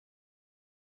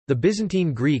The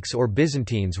Byzantine Greeks or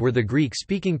Byzantines were the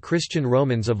Greek-speaking Christian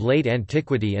Romans of late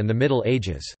antiquity and the Middle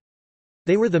Ages.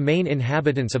 They were the main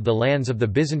inhabitants of the lands of the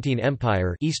Byzantine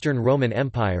Empire, Eastern Roman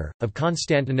Empire, of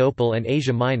Constantinople and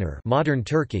Asia Minor, modern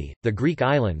Turkey, the Greek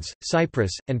islands,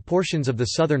 Cyprus, and portions of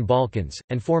the southern Balkans,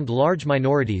 and formed large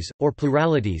minorities or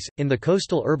pluralities in the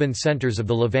coastal urban centers of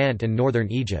the Levant and northern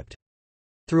Egypt.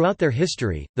 Throughout their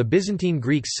history, the Byzantine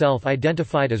Greeks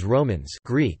self-identified as Romans,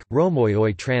 Greek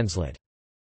Romoioi translate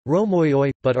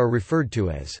Romoioi, but are referred to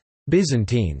as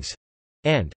Byzantines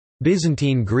and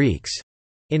Byzantine Greeks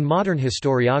in modern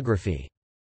historiography.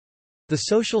 The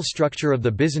social structure of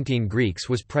the Byzantine Greeks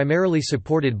was primarily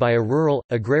supported by a rural,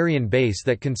 agrarian base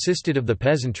that consisted of the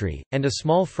peasantry, and a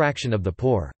small fraction of the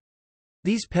poor.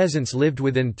 These peasants lived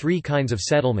within three kinds of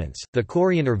settlements, the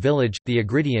chorion or village, the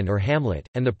agridion or hamlet,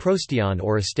 and the prostion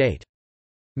or estate.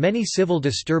 Many civil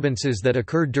disturbances that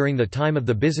occurred during the time of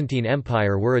the Byzantine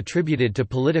Empire were attributed to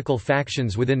political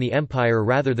factions within the empire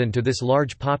rather than to this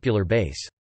large popular base.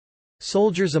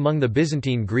 Soldiers among the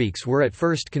Byzantine Greeks were at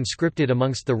first conscripted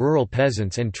amongst the rural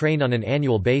peasants and trained on an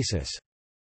annual basis.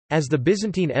 As the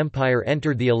Byzantine Empire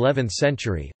entered the 11th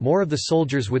century, more of the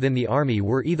soldiers within the army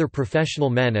were either professional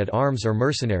men at arms or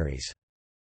mercenaries.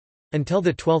 Until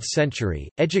the 12th century,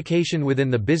 education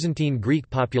within the Byzantine Greek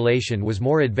population was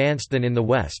more advanced than in the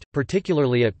West,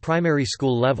 particularly at primary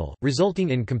school level, resulting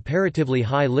in comparatively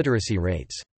high literacy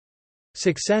rates.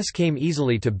 Success came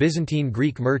easily to Byzantine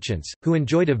Greek merchants, who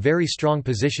enjoyed a very strong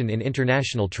position in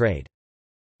international trade.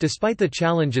 Despite the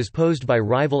challenges posed by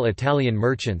rival Italian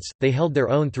merchants, they held their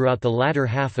own throughout the latter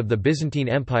half of the Byzantine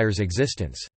Empire's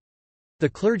existence. The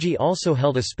clergy also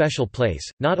held a special place,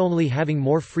 not only having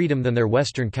more freedom than their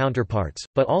Western counterparts,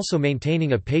 but also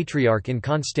maintaining a patriarch in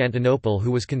Constantinople who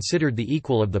was considered the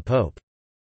equal of the Pope.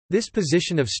 This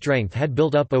position of strength had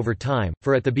built up over time,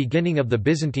 for at the beginning of the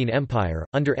Byzantine Empire,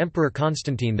 under Emperor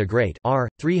Constantine the Great r.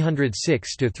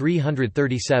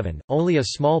 306–337, only a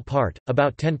small part,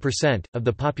 about 10%, of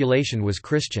the population was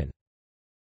Christian.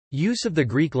 Use of the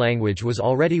Greek language was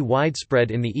already widespread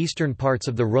in the eastern parts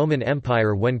of the Roman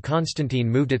Empire when Constantine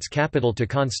moved its capital to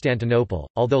Constantinople,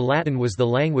 although Latin was the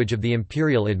language of the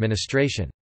imperial administration.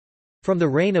 From the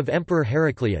reign of Emperor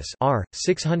Heraclius r.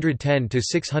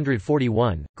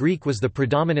 610–641, Greek was the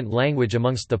predominant language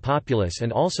amongst the populace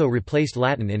and also replaced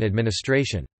Latin in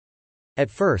administration. At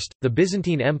first, the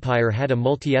Byzantine Empire had a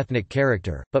multi-ethnic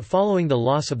character, but following the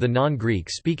loss of the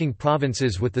non-Greek-speaking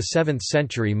provinces with the 7th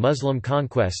century Muslim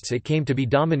conquests it came to be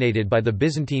dominated by the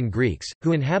Byzantine Greeks,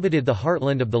 who inhabited the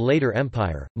heartland of the later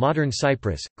empire, modern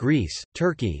Cyprus, Greece,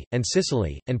 Turkey, and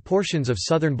Sicily, and portions of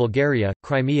southern Bulgaria,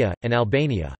 Crimea, and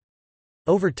Albania.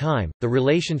 Over time, the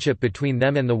relationship between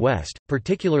them and the West,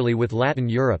 particularly with Latin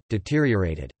Europe,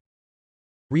 deteriorated.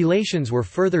 Relations were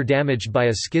further damaged by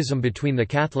a schism between the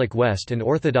Catholic West and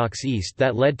Orthodox East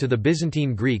that led to the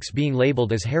Byzantine Greeks being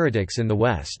labeled as heretics in the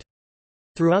West.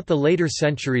 Throughout the later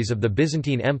centuries of the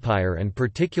Byzantine Empire and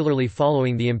particularly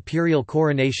following the imperial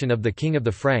coronation of the King of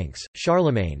the Franks,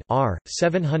 Charlemagne r.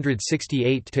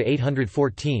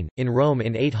 768–814, in Rome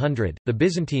in 800, the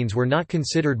Byzantines were not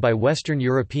considered by Western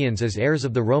Europeans as heirs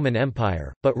of the Roman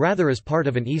Empire, but rather as part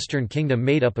of an Eastern kingdom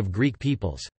made up of Greek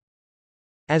peoples.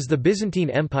 As the Byzantine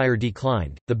Empire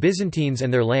declined, the Byzantines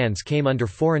and their lands came under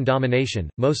foreign domination,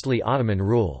 mostly Ottoman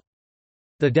rule.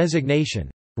 The designation,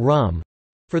 Rum,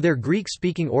 for their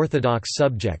Greek-speaking Orthodox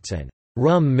subjects and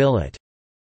Rum Millet,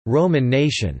 Roman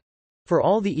nation, for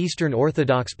all the Eastern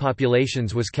Orthodox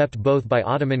populations was kept both by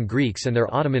Ottoman Greeks and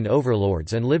their Ottoman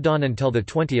overlords and lived on until the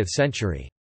 20th century.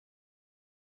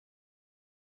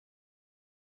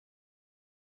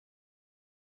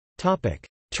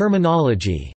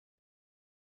 Terminology.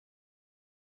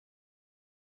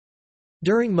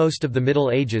 During most of the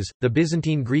Middle Ages, the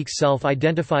Byzantine Greeks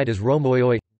self-identified as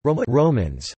Romoioi,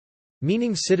 Romans,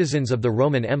 meaning citizens of the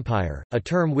Roman Empire, a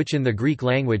term which in the Greek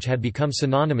language had become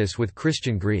synonymous with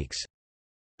Christian Greeks.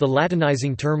 The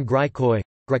Latinizing term Graikoi,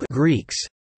 Greeks,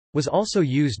 was also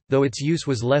used, though its use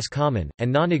was less common,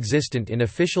 and non-existent in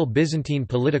official Byzantine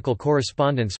political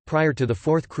correspondence, prior to the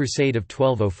Fourth Crusade of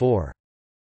 1204.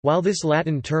 While this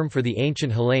Latin term for the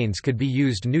ancient Hellenes could be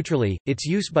used neutrally, its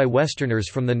use by Westerners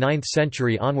from the 9th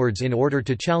century onwards in order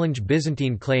to challenge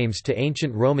Byzantine claims to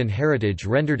ancient Roman heritage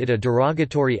rendered it a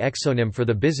derogatory exonym for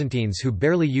the Byzantines who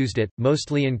barely used it,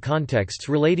 mostly in contexts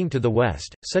relating to the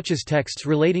West, such as texts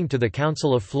relating to the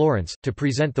Council of Florence, to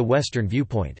present the Western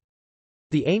viewpoint.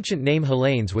 The ancient name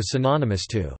Hellenes was synonymous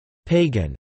to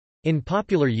pagan in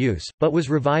popular use, but was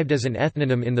revived as an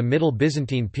ethnonym in the Middle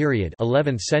Byzantine period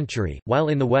 11th century, while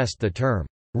in the West the term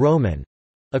Roman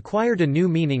acquired a new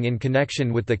meaning in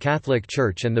connection with the Catholic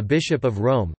Church and the Bishop of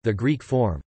Rome, the Greek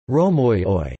form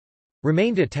Romoioi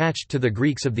remained attached to the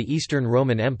Greeks of the Eastern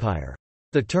Roman Empire.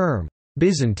 The term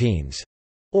Byzantines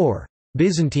or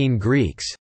Byzantine Greeks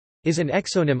is an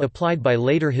exonym applied by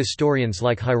later historians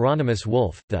like Hieronymus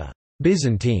Wolff. The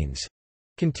Byzantines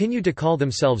continued to call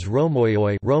themselves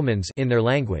Romoioi Romans in their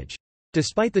language.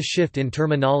 Despite the shift in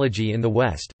terminology in the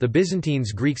West, the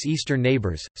Byzantines' Greeks' eastern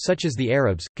neighbors, such as the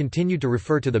Arabs, continued to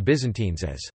refer to the Byzantines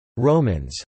as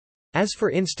Romans, as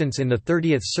for instance in the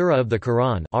 30th surah of the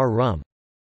Quran, Ar-Rum.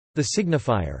 The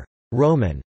signifier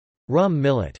Roman, Rum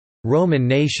millet, Roman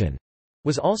nation,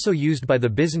 was also used by the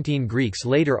Byzantine Greeks'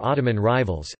 later Ottoman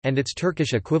rivals, and its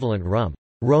Turkish equivalent Rum,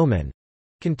 Roman,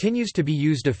 continues to be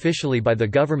used officially by the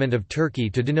government of Turkey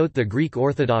to denote the Greek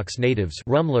Orthodox natives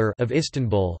Rumlar of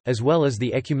Istanbul, as well as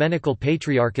the Ecumenical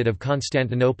Patriarchate of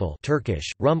Constantinople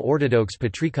Turkish, Rum Ortodoks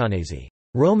Patrikanesi,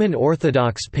 Roman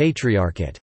Orthodox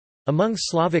Patriarchate. Among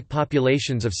Slavic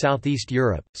populations of Southeast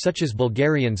Europe, such as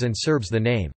Bulgarians and Serbs, the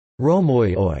name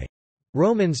Romoioi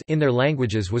Romans in their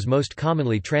languages was most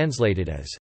commonly translated as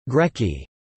Greki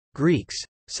Greeks.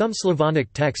 Some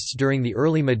Slavonic texts during the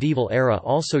early medieval era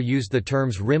also used the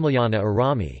terms Rimljana or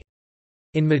Rami.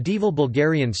 In medieval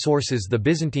Bulgarian sources, the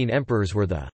Byzantine emperors were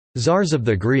the Tsars of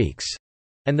the Greeks,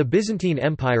 and the Byzantine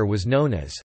Empire was known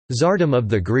as Tsardom of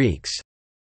the Greeks.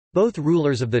 Both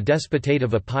rulers of the Despotate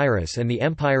of Epirus and the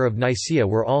Empire of Nicaea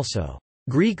were also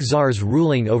Greek Tsars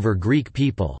ruling over Greek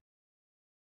people.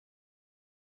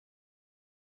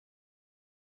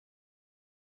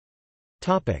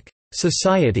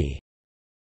 Society.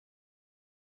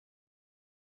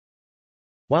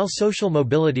 While social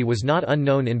mobility was not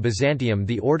unknown in Byzantium,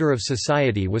 the order of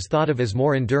society was thought of as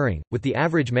more enduring, with the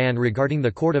average man regarding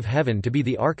the court of heaven to be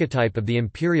the archetype of the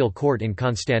imperial court in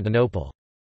Constantinople.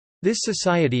 This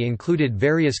society included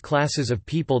various classes of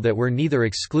people that were neither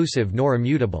exclusive nor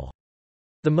immutable.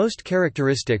 The most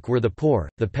characteristic were the poor,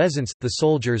 the peasants, the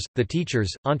soldiers, the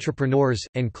teachers, entrepreneurs,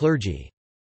 and clergy.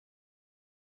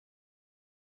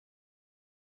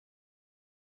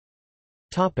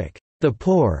 The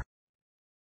poor.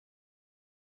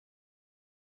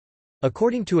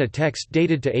 According to a text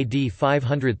dated to AD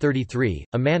 533,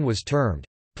 a man was termed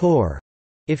poor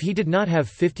if he did not have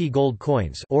 50 gold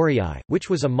coins auriai, which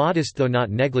was a modest though not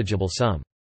negligible sum.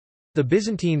 The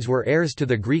Byzantines were heirs to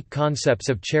the Greek concepts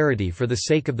of charity for the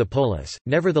sake of the polis,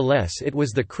 nevertheless it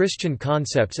was the Christian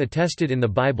concepts attested in the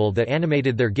Bible that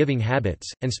animated their giving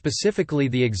habits, and specifically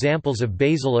the examples of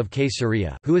Basil of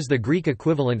Caesarea, who is the Greek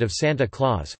equivalent of Santa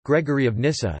Claus, Gregory of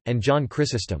Nyssa, and John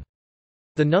Chrysostom.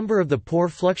 The number of the poor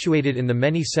fluctuated in the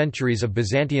many centuries of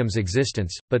Byzantium's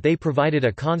existence, but they provided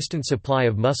a constant supply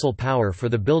of muscle power for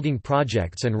the building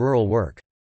projects and rural work.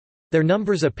 Their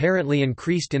numbers apparently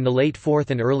increased in the late 4th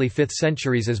and early 5th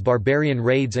centuries as barbarian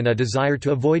raids and a desire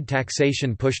to avoid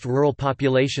taxation pushed rural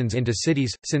populations into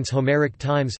cities. Since Homeric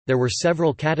times, there were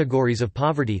several categories of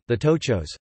poverty. The tochos,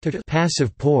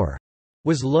 passive poor,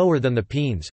 was lower than the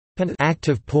penes,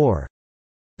 active poor.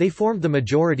 They formed the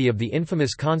majority of the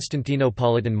infamous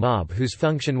Constantinopolitan mob, whose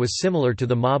function was similar to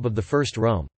the mob of the First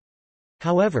Rome.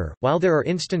 However, while there are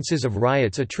instances of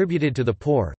riots attributed to the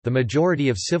poor, the majority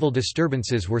of civil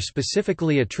disturbances were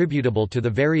specifically attributable to the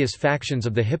various factions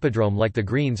of the Hippodrome like the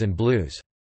Greens and Blues.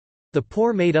 The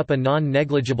poor made up a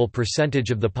non-negligible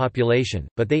percentage of the population,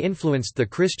 but they influenced the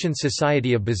Christian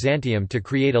society of Byzantium to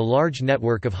create a large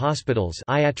network of hospitals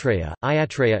iatreia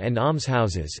and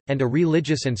almshouses, and a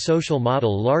religious and social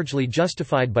model largely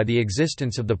justified by the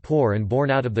existence of the poor and born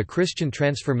out of the Christian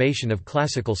transformation of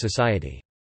classical society.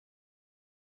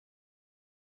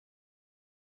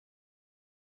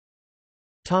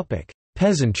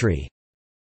 Peasantry.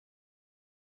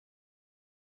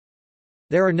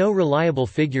 There are no reliable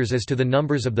figures as to the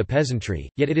numbers of the peasantry,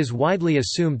 yet it is widely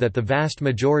assumed that the vast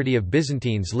majority of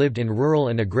Byzantines lived in rural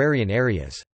and agrarian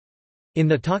areas. In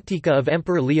the Tactica of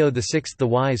Emperor Leo VI the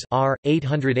Wise r.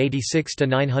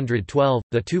 886–912,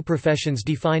 the two professions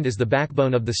defined as the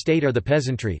backbone of the state are the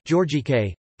peasantry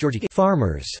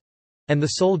farmers, and the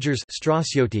soldiers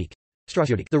strasiotik.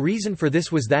 The reason for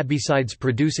this was that besides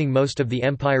producing most of the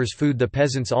empire's food, the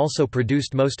peasants also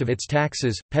produced most of its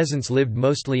taxes. Peasants lived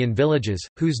mostly in villages,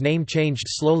 whose name changed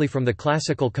slowly from the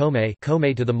classical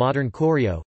kome to the modern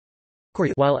koryo.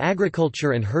 While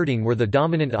agriculture and herding were the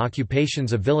dominant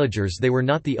occupations of villagers, they were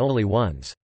not the only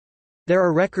ones. There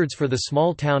are records for the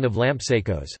small town of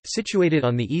Lampsakos, situated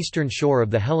on the eastern shore of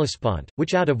the Hellespont,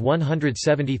 which out of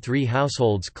 173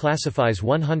 households classifies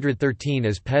 113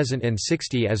 as peasant and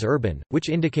 60 as urban, which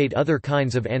indicate other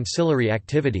kinds of ancillary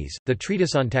activities. The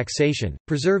treatise on taxation,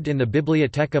 preserved in the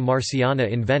Bibliotheca Marciana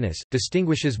in Venice,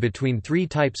 distinguishes between three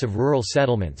types of rural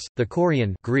settlements: the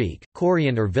Corian (Greek: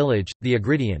 Korion or village), the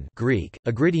Agridian (Greek: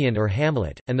 Agridion or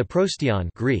hamlet), and the Prostion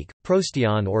 (Greek: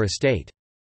 Prostion or estate).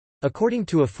 According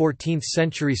to a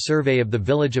 14th-century survey of the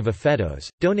village of Aphetos,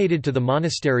 donated to the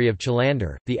monastery of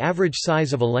Chalander, the average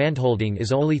size of a landholding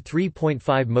is only 3.5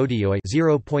 modioi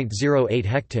 (0.08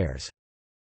 hectares).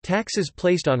 Taxes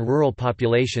placed on rural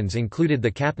populations included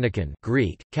the kapnikon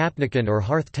 (Greek: kapnikon or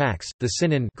hearth tax), the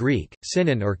sinon (Greek: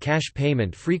 sinon or cash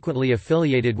payment frequently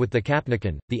affiliated with the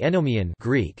kapnikon), the enomion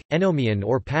 (Greek: enomion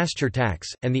or pasture tax),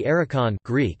 and the erikon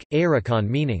 (Greek: aerikon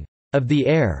meaning of the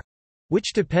air,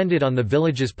 which depended on the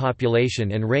village's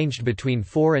population and ranged between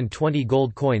 4 and 20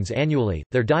 gold coins annually.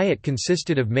 Their diet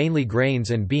consisted of mainly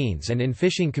grains and beans, and in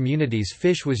fishing communities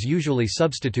fish was usually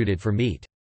substituted for meat.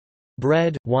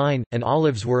 Bread, wine, and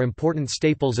olives were important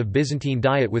staples of Byzantine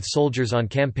diet, with soldiers on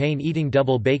campaign eating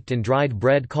double-baked and dried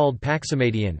bread called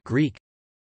paximadion (Greek: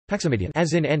 paximadion).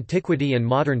 As in antiquity and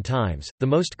modern times, the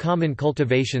most common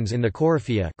cultivations in the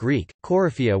Coryphea (Greek: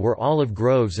 Coryphea) were olive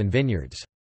groves and vineyards.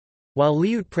 While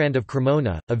Liutprand of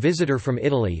Cremona, a visitor from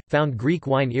Italy, found Greek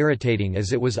wine irritating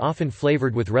as it was often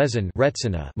flavored with resin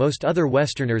retsina, most other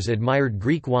Westerners admired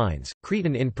Greek wines,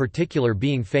 Cretan in particular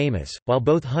being famous. While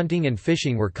both hunting and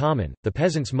fishing were common, the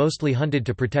peasants mostly hunted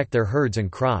to protect their herds and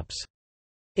crops.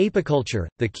 Apiculture,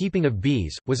 the keeping of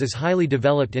bees, was as highly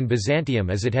developed in Byzantium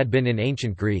as it had been in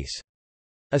ancient Greece.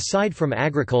 Aside from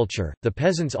agriculture, the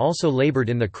peasants also labored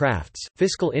in the crafts.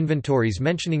 Fiscal inventories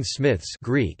mentioning smiths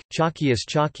 (Greek: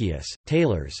 chakios,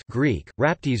 tailors (Greek: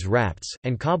 raptes,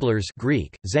 and cobblers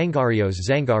 (Greek: zangarios.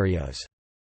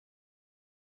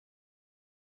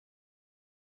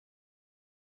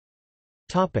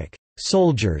 Topic: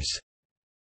 Soldiers.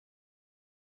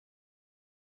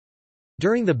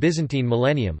 During the Byzantine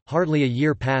millennium, hardly a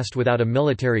year passed without a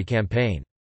military campaign.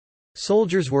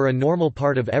 Soldiers were a normal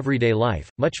part of everyday life,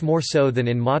 much more so than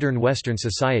in modern Western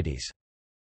societies.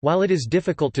 While it is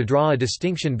difficult to draw a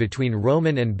distinction between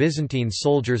Roman and Byzantine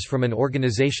soldiers from an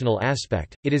organizational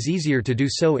aspect, it is easier to do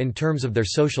so in terms of their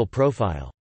social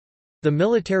profile. The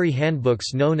military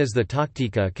handbooks known as the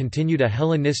Tactica continued a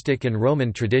Hellenistic and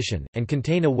Roman tradition, and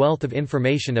contain a wealth of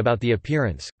information about the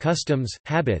appearance, customs,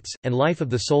 habits, and life of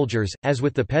the soldiers. As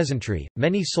with the peasantry,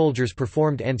 many soldiers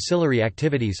performed ancillary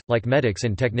activities, like medics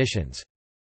and technicians.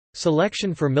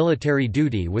 Selection for military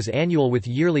duty was annual, with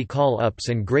yearly call-ups,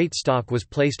 and great stock was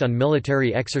placed on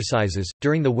military exercises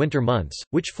during the winter months,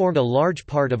 which formed a large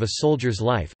part of a soldier's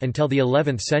life. Until the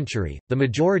 11th century, the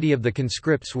majority of the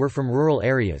conscripts were from rural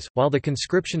areas, while the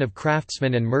conscription of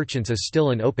craftsmen and merchants is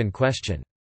still an open question.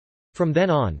 From then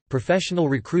on, professional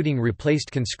recruiting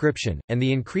replaced conscription, and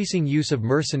the increasing use of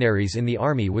mercenaries in the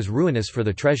army was ruinous for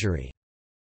the treasury.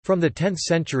 From the 10th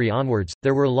century onwards,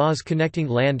 there were laws connecting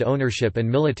land ownership and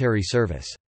military service.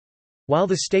 While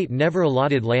the state never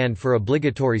allotted land for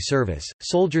obligatory service,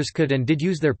 soldiers could and did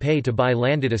use their pay to buy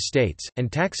landed estates,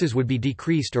 and taxes would be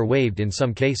decreased or waived in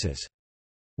some cases.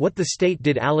 What the state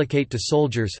did allocate to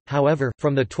soldiers, however,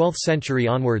 from the 12th century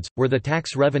onwards, were the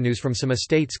tax revenues from some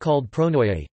estates called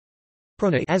pronoiae.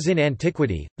 As in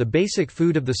antiquity, the basic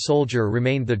food of the soldier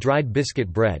remained the dried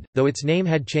biscuit bread, though its name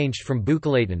had changed from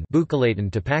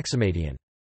bucalaton to paximadion.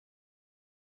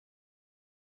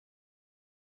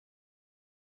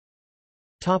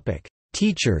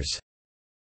 Teachers.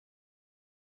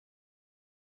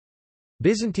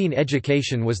 Byzantine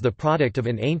education was the product of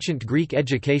an ancient Greek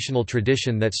educational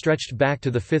tradition that stretched back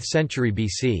to the 5th century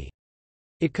BC.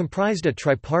 It comprised a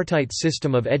tripartite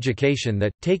system of education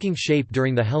that, taking shape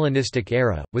during the Hellenistic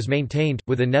era, was maintained,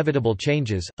 with inevitable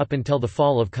changes, up until the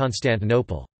fall of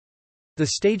Constantinople. The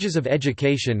stages of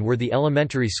education were the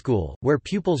elementary school, where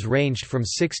pupils ranged from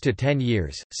 6 to 10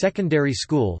 years, secondary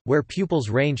school, where pupils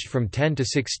ranged from 10 to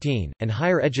 16, and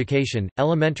higher education.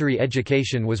 Elementary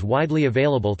education was widely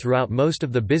available throughout most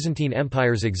of the Byzantine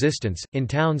Empire's existence, in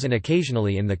towns and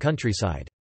occasionally in the countryside.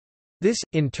 This,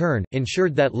 in turn,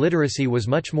 ensured that literacy was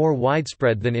much more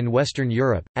widespread than in Western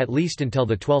Europe, at least until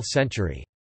the 12th century.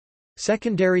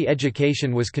 Secondary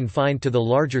education was confined to the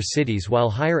larger cities,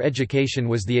 while higher education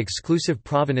was the exclusive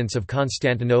provenance of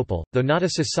Constantinople. Though not a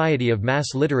society of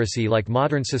mass literacy like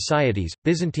modern societies,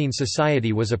 Byzantine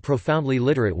society was a profoundly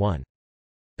literate one.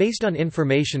 Based on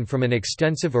information from an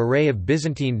extensive array of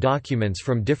Byzantine documents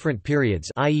from different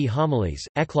periods, i.e. homilies,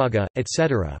 ecloga,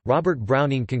 etc., Robert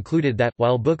Browning concluded that,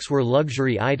 while books were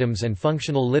luxury items and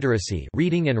functional literacy,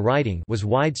 reading and writing was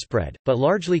widespread, but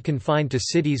largely confined to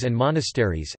cities and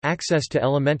monasteries. Access to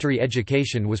elementary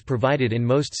education was provided in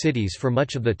most cities for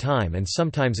much of the time and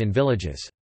sometimes in villages.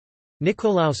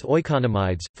 Nikolaus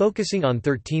Oikonomides, focusing on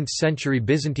 13th-century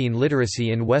Byzantine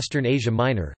literacy in Western Asia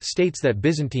Minor, states that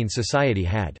Byzantine society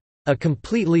had a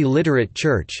completely literate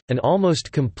church, an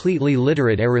almost completely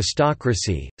literate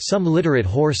aristocracy, some literate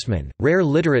horsemen, rare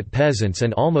literate peasants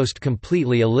and almost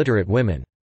completely illiterate women.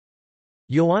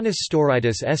 Ioannis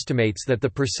Storidis estimates that the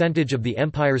percentage of the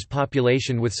empire's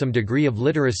population with some degree of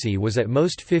literacy was at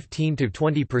most 15 to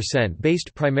 20%,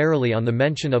 based primarily on the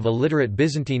mention of illiterate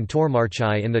Byzantine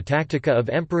tourmarchai in the Tactica of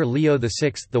Emperor Leo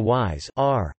VI the Wise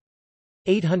r.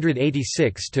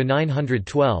 886 to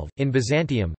 912. In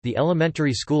Byzantium, the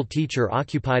elementary school teacher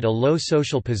occupied a low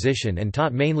social position and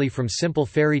taught mainly from simple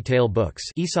fairy tale books.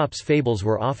 Aesop's fables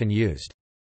were often used.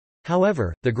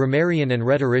 However, the grammarian and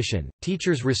rhetorician,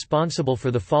 teachers responsible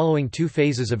for the following two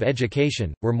phases of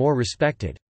education, were more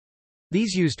respected.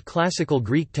 These used classical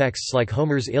Greek texts like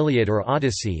Homer's Iliad or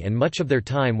Odyssey, and much of their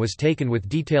time was taken with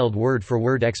detailed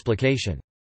word-for-word explication.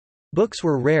 Books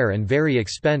were rare and very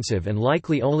expensive and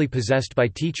likely only possessed by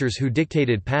teachers who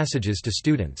dictated passages to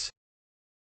students.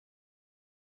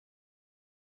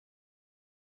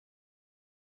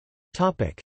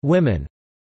 Women.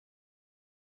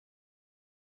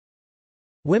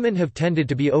 Women have tended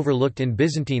to be overlooked in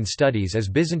Byzantine studies as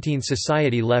Byzantine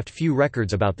society left few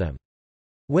records about them.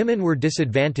 Women were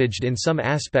disadvantaged in some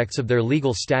aspects of their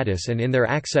legal status and in their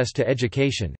access to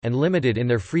education, and limited in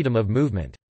their freedom of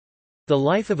movement. The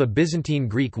life of a Byzantine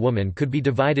Greek woman could be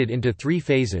divided into three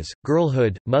phases: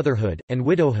 girlhood, motherhood, and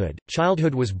widowhood.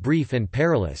 Childhood was brief and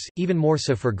perilous, even more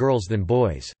so for girls than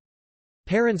boys.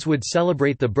 Parents would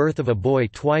celebrate the birth of a boy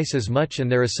twice as much, and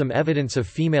there is some evidence of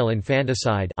female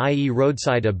infanticide, i.e.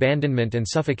 roadside abandonment and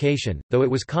suffocation, though it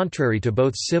was contrary to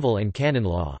both civil and canon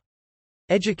law.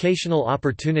 Educational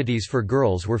opportunities for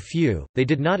girls were few, they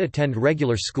did not attend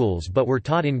regular schools but were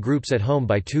taught in groups at home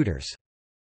by tutors.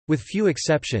 With few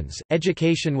exceptions,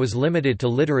 education was limited to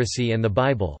literacy and the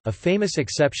Bible. A famous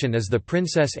exception is the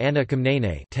Princess Anna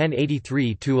Komnene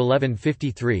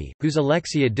 (1083–1153), whose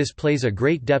Alexia displays a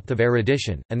great depth of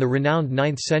erudition, and the renowned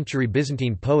 9th-century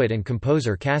Byzantine poet and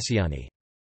composer Cassiani.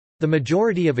 The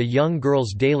majority of a young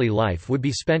girl's daily life would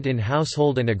be spent in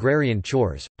household and agrarian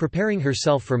chores, preparing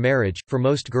herself for marriage. For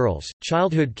most girls,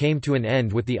 childhood came to an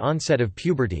end with the onset of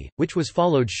puberty, which was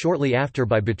followed shortly after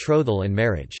by betrothal and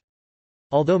marriage.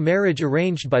 Although marriage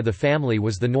arranged by the family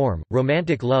was the norm,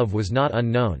 romantic love was not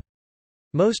unknown.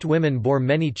 Most women bore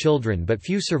many children but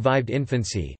few survived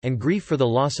infancy, and grief for the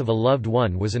loss of a loved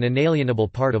one was an inalienable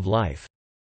part of life.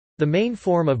 The main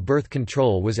form of birth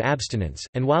control was abstinence,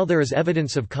 and while there is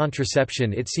evidence of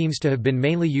contraception, it seems to have been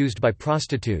mainly used by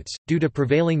prostitutes. Due to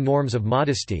prevailing norms of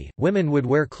modesty, women would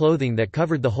wear clothing that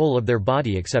covered the whole of their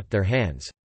body except their hands.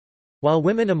 While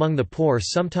women among the poor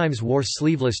sometimes wore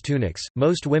sleeveless tunics,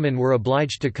 most women were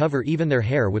obliged to cover even their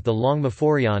hair with the long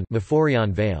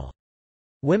mephorion veil.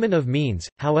 Women of means,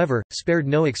 however, spared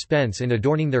no expense in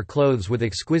adorning their clothes with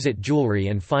exquisite jewelry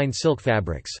and fine silk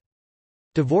fabrics.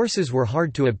 Divorces were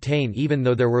hard to obtain even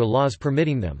though there were laws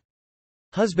permitting them.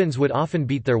 Husbands would often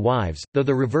beat their wives, though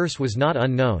the reverse was not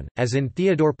unknown, as in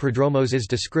Theodore Prodromos'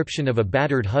 description of a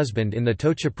battered husband in the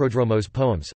Tochaprodromos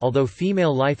poems. Although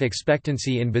female life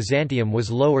expectancy in Byzantium was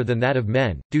lower than that of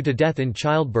men, due to death in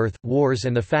childbirth, wars,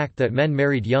 and the fact that men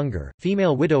married younger,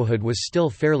 female widowhood was still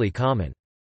fairly common.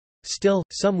 Still,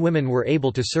 some women were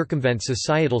able to circumvent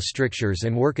societal strictures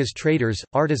and work as traders,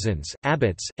 artisans,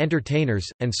 abbots, entertainers,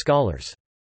 and scholars.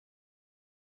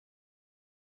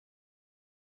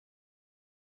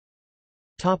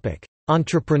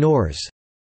 Entrepreneurs.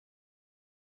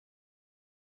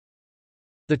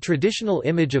 The traditional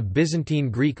image of Byzantine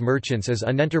Greek merchants as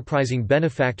unenterprising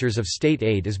benefactors of state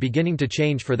aid is beginning to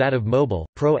change for that of mobile,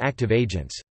 pro-active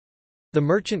agents. The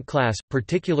merchant class,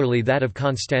 particularly that of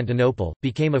Constantinople,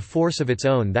 became a force of its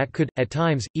own that could, at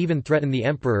times, even threaten the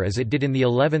emperor as it did in the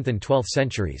 11th and 12th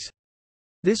centuries.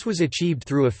 This was achieved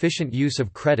through efficient use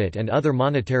of credit and other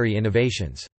monetary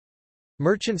innovations.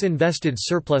 Merchants invested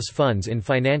surplus funds in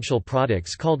financial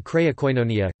products called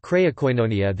creakoinonia,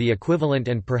 the equivalent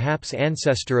and perhaps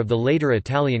ancestor of the later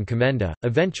Italian commenda.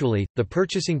 Eventually, the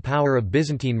purchasing power of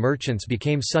Byzantine merchants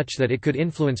became such that it could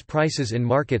influence prices in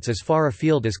markets as far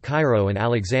afield as Cairo and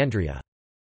Alexandria.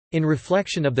 In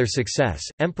reflection of their success,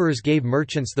 emperors gave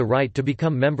merchants the right to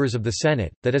become members of the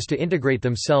Senate, that is to integrate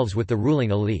themselves with the ruling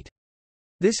elite.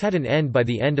 This had an end by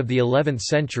the end of the 11th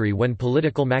century when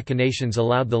political machinations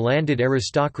allowed the landed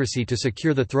aristocracy to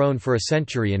secure the throne for a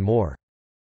century and more.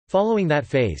 Following that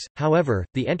phase, however,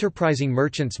 the enterprising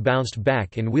merchants bounced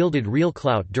back and wielded real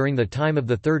clout during the time of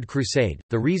the Third Crusade.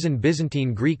 The reason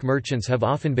Byzantine Greek merchants have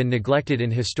often been neglected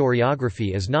in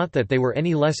historiography is not that they were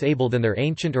any less able than their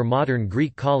ancient or modern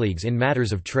Greek colleagues in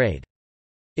matters of trade.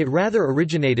 It rather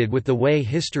originated with the way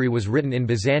history was written in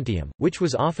Byzantium, which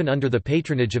was often under the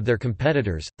patronage of their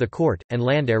competitors, the court, and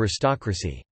land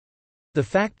aristocracy. The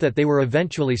fact that they were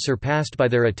eventually surpassed by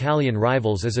their Italian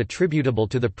rivals is attributable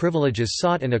to the privileges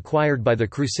sought and acquired by the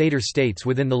Crusader states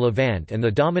within the Levant and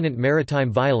the dominant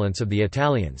maritime violence of the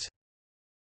Italians.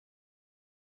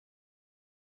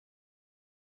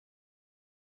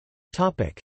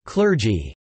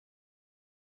 Clergy.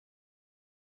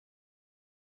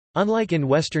 Unlike in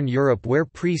Western Europe where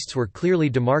priests were clearly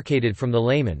demarcated from the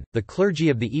laymen, the clergy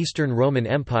of the Eastern Roman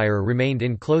Empire remained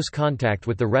in close contact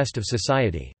with the rest of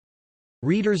society.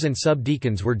 Readers and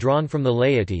subdeacons were drawn from the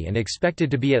laity and expected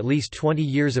to be at least 20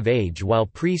 years of age while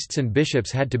priests and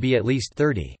bishops had to be at least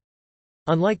 30.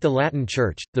 Unlike the Latin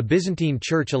Church, the Byzantine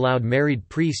Church allowed married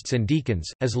priests and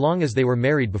deacons, as long as they were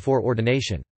married before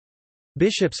ordination.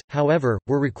 Bishops, however,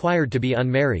 were required to be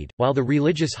unmarried. While the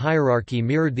religious hierarchy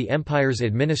mirrored the empire's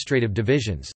administrative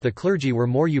divisions, the clergy were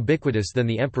more ubiquitous than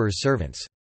the emperor's servants.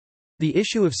 The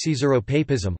issue of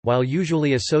Caesaropapism, while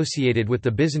usually associated with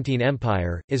the Byzantine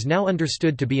Empire, is now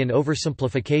understood to be an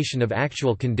oversimplification of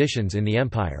actual conditions in the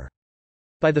empire.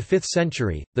 By the 5th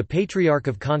century, the Patriarch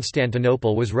of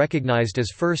Constantinople was recognized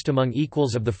as first among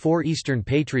equals of the 4 Eastern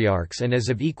Patriarchs and as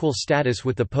of equal status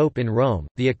with the Pope in Rome.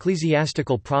 The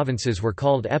ecclesiastical provinces were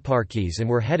called eparchies and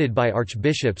were headed by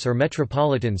archbishops or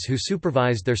metropolitans who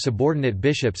supervised their subordinate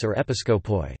bishops or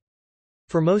episkopoi.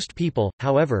 For most people,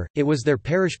 however, it was their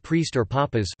parish priest or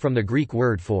papas, from the Greek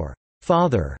word for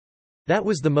father, that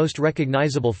was the most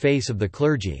recognizable face of the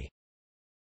clergy.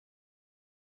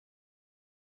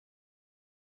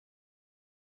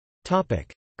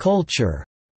 Culture.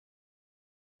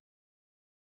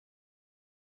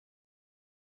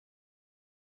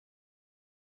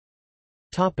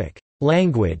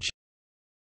 Language.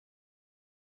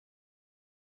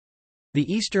 The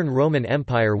Eastern Roman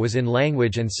Empire was in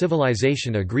language and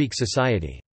civilization a Greek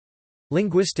society.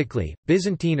 Linguistically,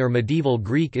 Byzantine or medieval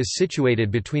Greek is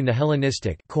situated between the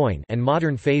Hellenistic Koine and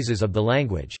modern phases of the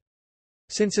language.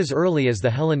 Since as early as the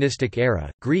Hellenistic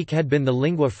era, Greek had been the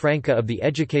lingua franca of the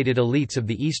educated elites of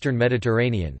the Eastern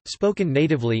Mediterranean, spoken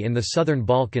natively in the southern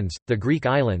Balkans, the Greek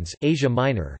islands, Asia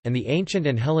Minor, and the ancient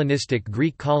and Hellenistic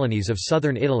Greek colonies of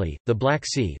southern Italy, the Black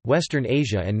Sea, Western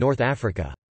Asia and North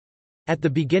Africa. At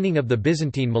the beginning of the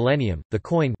Byzantine millennium, the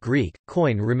Koine Greek,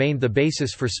 Koine remained the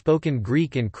basis for spoken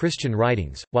Greek and Christian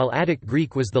writings, while Attic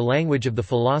Greek was the language of the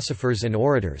philosophers and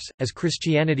orators. As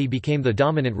Christianity became the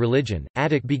dominant religion,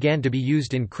 Attic began to be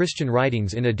used in Christian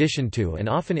writings in addition to and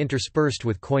often interspersed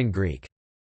with Koine Greek.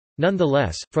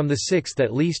 Nonetheless, from the 6th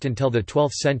at least until the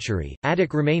 12th century,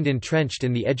 Attic remained entrenched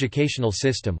in the educational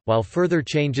system, while further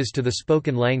changes to the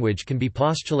spoken language can be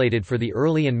postulated for the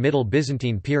early and middle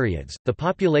Byzantine periods. The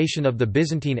population of the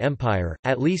Byzantine Empire,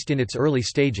 at least in its early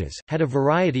stages, had a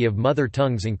variety of mother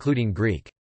tongues including Greek.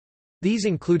 These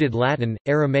included Latin,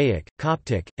 Aramaic,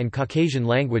 Coptic, and Caucasian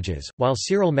languages, while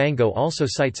Cyril Mango also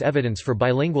cites evidence for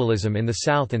bilingualism in the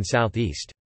south and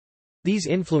southeast. These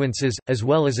influences, as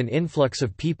well as an influx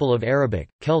of people of Arabic,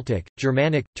 Celtic,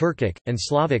 Germanic, Turkic, and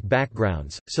Slavic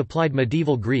backgrounds, supplied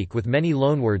medieval Greek with many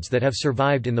loanwords that have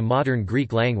survived in the modern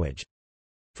Greek language.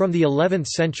 From the 11th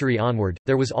century onward,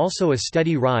 there was also a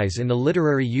steady rise in the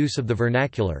literary use of the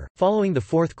vernacular. Following the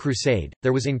Fourth Crusade,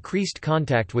 there was increased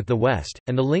contact with the West,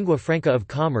 and the lingua franca of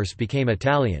commerce became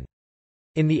Italian.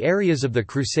 In the areas of the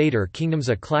Crusader kingdoms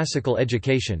a classical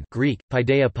education Greek,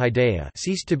 paideia,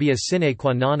 ceased to be a sine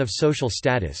qua non of social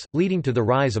status, leading to the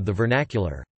rise of the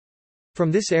vernacular.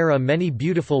 From this era many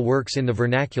beautiful works in the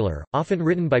vernacular, often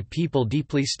written by people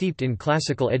deeply steeped in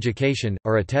classical education,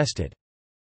 are attested.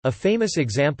 A famous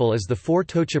example is the 4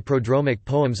 tocha-prodromic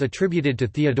poems attributed to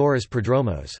Theodorus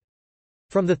Prodromos.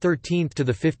 From the 13th to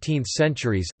the 15th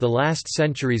centuries, the last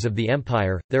centuries of the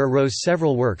empire, there arose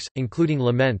several works, including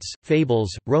laments,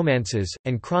 fables, romances,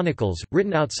 and chronicles,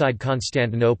 written outside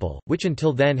Constantinople, which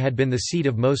until then had been the seat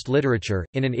of most literature,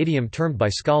 in an idiom termed by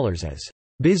scholars as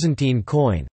Byzantine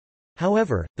Koine.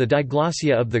 However, the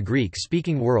diglossia of the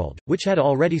Greek-speaking world, which had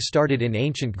already started in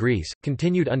ancient Greece,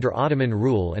 continued under Ottoman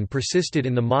rule and persisted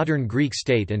in the modern Greek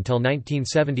state until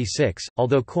 1976,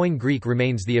 although Koine Greek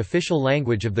remains the official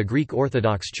language of the Greek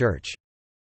Orthodox Church.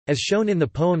 As shown in the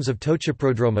poems of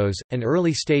Tochiprodromos, an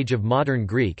early stage of modern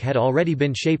Greek had already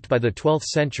been shaped by the 12th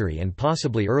century and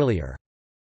possibly earlier.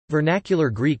 Vernacular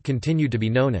Greek continued to be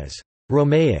known as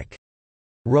Romaic,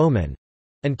 Roman,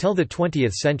 until the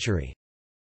 20th century.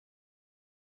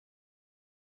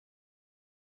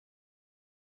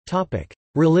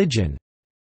 Religion.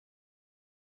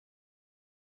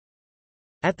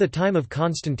 At the time of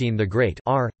Constantine the Great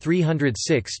r.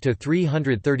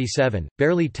 306–337,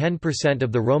 barely 10%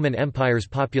 of the Roman Empire's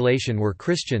population were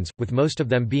Christians, with most of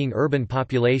them being urban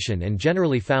population and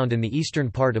generally found in the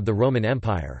eastern part of the Roman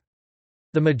Empire.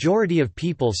 The majority of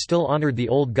people still honored the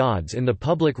old gods in the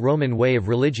public Roman way of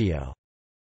religio.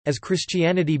 As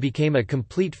Christianity became a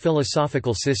complete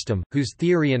philosophical system, whose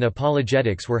theory and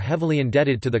apologetics were heavily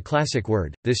indebted to the classic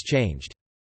word, this changed.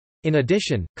 In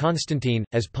addition, Constantine,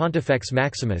 as Pontifex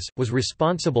Maximus, was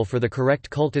responsible for the correct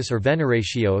cultus or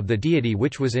veneratio of the deity,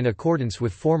 which was in accordance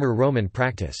with former Roman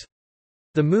practice.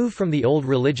 The move from the old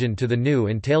religion to the new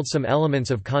entailed some elements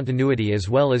of continuity as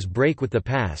well as break with the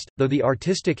past. Though the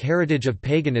artistic heritage of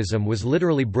paganism was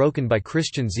literally broken by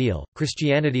Christian zeal,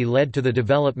 Christianity led to the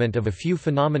development of a few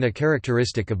phenomena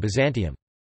characteristic of Byzantium.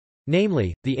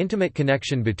 Namely, the intimate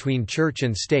connection between church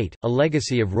and state, a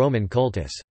legacy of Roman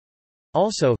cultus.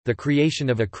 Also, the creation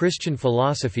of a Christian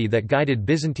philosophy that guided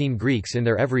Byzantine Greeks in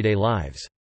their everyday lives.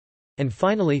 And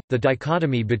finally, the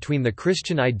dichotomy between the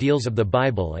Christian ideals of the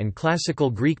Bible and classical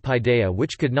Greek paideia,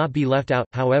 which could not be left out,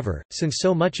 however, since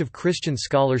so much of Christian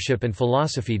scholarship and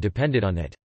philosophy depended on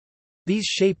it. These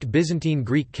shaped Byzantine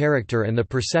Greek character and the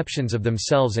perceptions of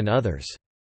themselves and others.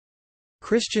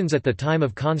 Christians at the time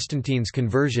of Constantine's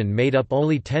conversion made up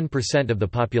only 10% of the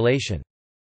population.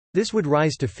 This would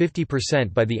rise to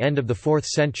 50% by the end of the 4th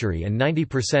century and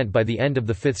 90% by the end of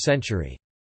the 5th century.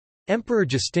 Emperor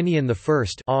Justinian I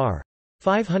r.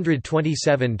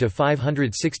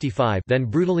 527–565 then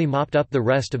brutally mopped up the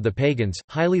rest of the pagans,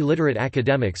 highly literate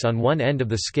academics on one end of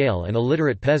the scale and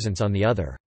illiterate peasants on the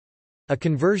other. A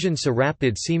conversion so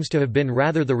rapid seems to have been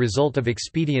rather the result of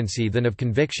expediency than of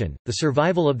conviction. The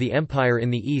survival of the empire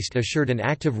in the East assured an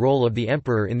active role of the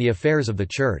emperor in the affairs of the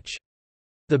Church.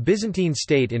 The Byzantine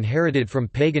state inherited from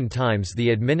pagan times the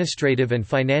administrative and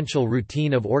financial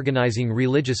routine of organizing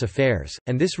religious affairs,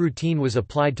 and this routine was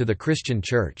applied to the Christian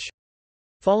Church.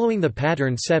 Following the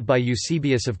pattern set by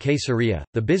Eusebius of Caesarea,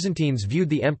 the Byzantines viewed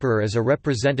the emperor as a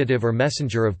representative or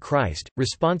messenger of Christ,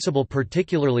 responsible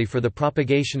particularly for the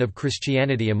propagation of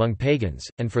Christianity among pagans,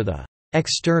 and for the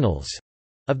externals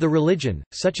of the religion,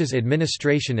 such as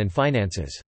administration and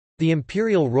finances. The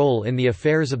imperial role in the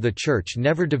affairs of the Church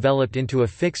never developed into a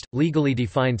fixed, legally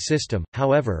defined system.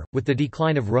 However, with the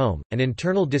decline of Rome, and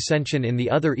internal dissension in the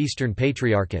other Eastern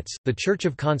Patriarchates, the Church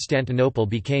of Constantinople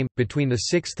became, between the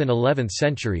 6th and 11th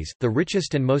centuries, the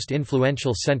richest and most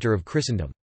influential center of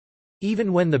Christendom.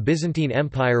 Even when the Byzantine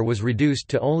Empire was reduced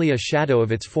to only a shadow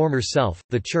of its former self,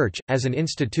 the Church, as an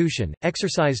institution,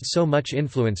 exercised so much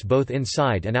influence both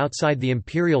inside and outside the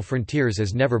imperial frontiers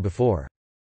as never before.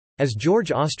 As George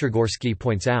Ostrogorsky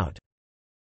points out,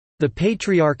 the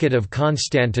Patriarchate of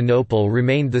Constantinople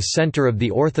remained the center of the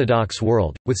Orthodox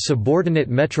world, with subordinate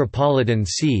metropolitan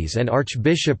sees and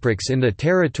archbishoprics in the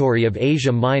territory of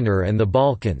Asia Minor and the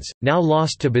Balkans, now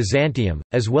lost to Byzantium,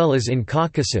 as well as in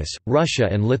Caucasus, Russia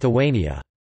and Lithuania.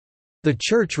 The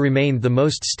Church remained the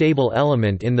most stable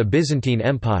element in the Byzantine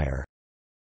Empire.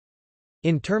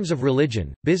 In terms of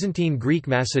religion, Byzantine Greek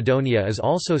Macedonia is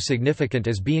also significant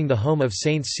as being the home of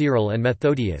Saints Cyril and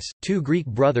Methodius, two Greek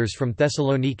brothers from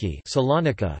Thessaloniki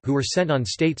Salonika who were sent on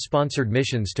state-sponsored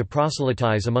missions to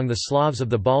proselytize among the Slavs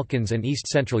of the Balkans and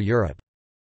East-Central Europe.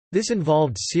 This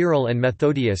involved Cyril and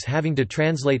Methodius having to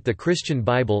translate the Christian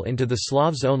Bible into the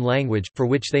Slavs' own language, for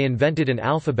which they invented an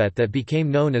alphabet that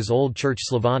became known as Old Church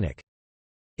Slavonic.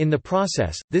 In the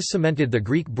process, this cemented the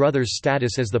Greek brothers'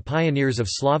 status as the pioneers of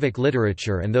Slavic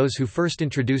literature and those who first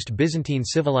introduced Byzantine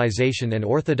civilization and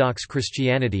Orthodox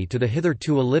Christianity to the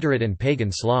hitherto illiterate and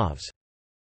pagan Slavs.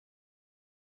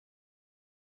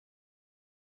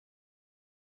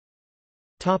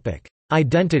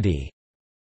 Identity.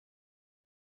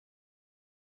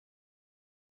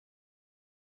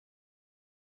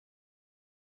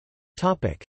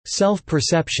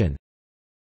 Self-perception.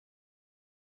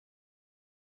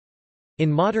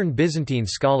 In modern Byzantine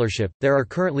scholarship, there are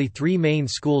currently three main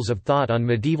schools of thought on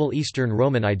medieval Eastern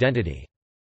Roman identity.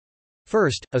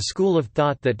 First, a school of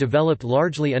thought that developed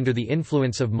largely under the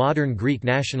influence of modern Greek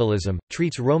nationalism,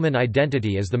 treats Roman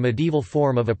identity as the medieval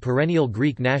form of a perennial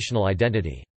Greek national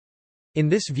identity. In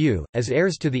this view, as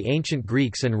heirs to the ancient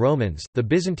Greeks and Romans, the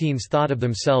Byzantines thought of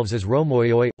themselves as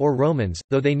Romoioi, or Romans,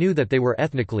 though they knew that they were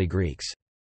ethnically Greeks.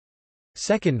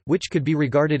 Second, which could be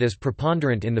regarded as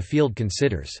preponderant in the field,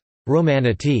 considers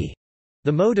Romanity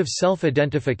the mode of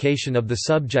self-identification of the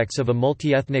subjects of a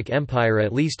multi-ethnic empire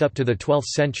at least up to the 12th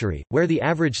century, where the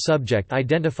average subject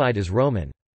identified as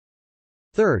Roman.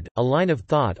 Third, a line of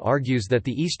thought argues that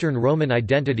the Eastern Roman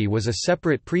identity was a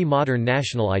separate pre-modern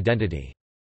national identity.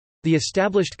 The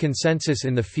established consensus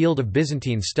in the field of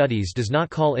Byzantine studies does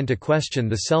not call into question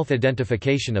the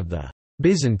self-identification of the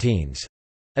Byzantines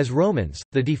as Romans.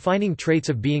 The defining traits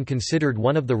of being considered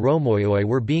one of the Romoioi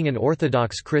were being an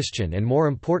Orthodox Christian and more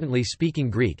importantly speaking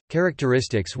Greek,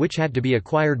 characteristics which had to be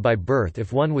acquired by birth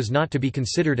if one was not to be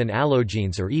considered an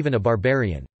allogenes or even a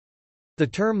barbarian. The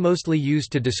term mostly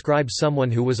used to describe someone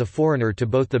who was a foreigner to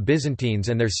both the Byzantines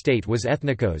and their state was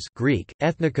ethnikos Greek,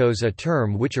 ethnikos, a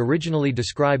term which originally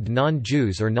described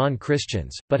non-Jews or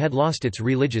non-Christians, but had lost its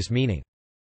religious meaning.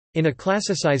 In a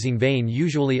classicizing vein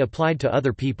usually applied to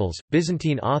other peoples,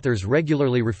 Byzantine authors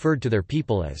regularly referred to their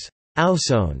people as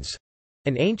Ausones,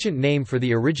 an ancient name for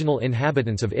the original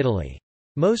inhabitants of Italy.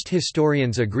 Most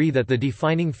historians agree that the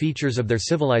defining features of their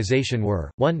civilization were,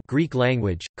 1 Greek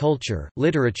language, culture,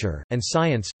 literature, and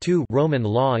science, 2 Roman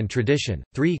law and tradition,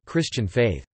 3 Christian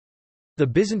faith. The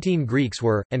Byzantine Greeks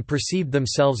were, and perceived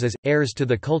themselves as, heirs to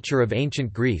the culture of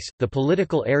ancient Greece, the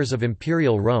political heirs of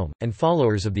imperial Rome, and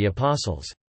followers of the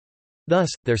apostles. Thus,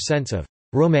 their sense of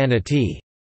Romanity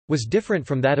was different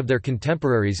from that of their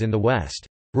contemporaries in the West.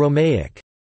 Romaic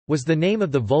was the name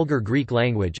of the vulgar Greek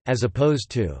language, as opposed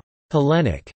to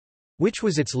Hellenic, which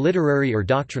was its literary or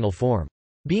doctrinal form.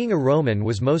 Being a Roman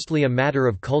was mostly a matter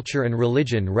of culture and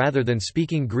religion rather than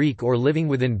speaking Greek or living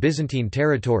within Byzantine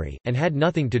territory, and had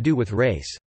nothing to do with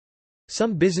race.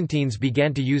 Some Byzantines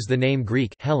began to use the name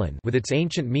Greek Hellen with its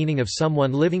ancient meaning of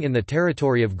someone living in the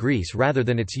territory of Greece rather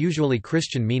than its usually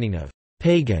Christian meaning of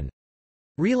pagan.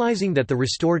 Realizing that the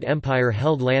restored empire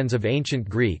held lands of ancient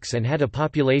Greeks and had a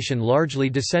population largely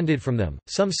descended from them,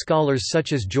 some scholars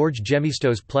such as George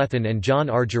Gemistos Plethon and John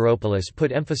Argyropoulos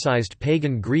emphasized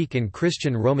pagan Greek and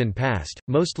Christian Roman past,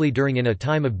 mostly during a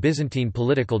time of Byzantine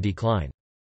political decline.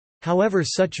 However,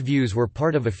 such views were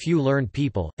part of a few learned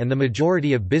people, and the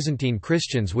majority of Byzantine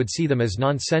Christians would see them as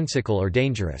nonsensical or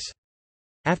dangerous.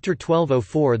 After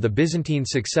 1204, the Byzantine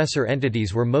successor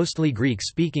entities were mostly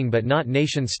Greek-speaking but not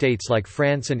nation-states like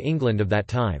France and England of that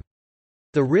time.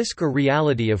 The risk or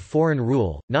reality of foreign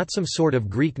rule, not some sort of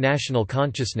Greek national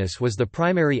consciousness, was the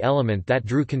primary element that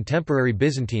drew contemporary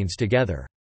Byzantines together.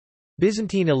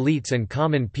 Byzantine elites and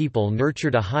common people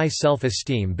nurtured a high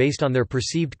self-esteem based on their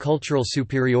perceived cultural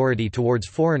superiority towards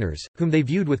foreigners, whom they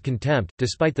viewed with contempt,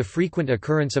 despite the frequent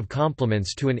occurrence of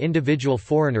compliments to an individual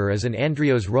foreigner as an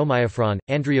Andrios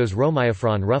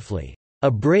Romaiphron roughly, a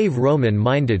brave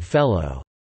Roman-minded fellow.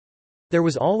 There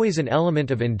was always an element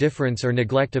of indifference or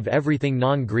neglect of everything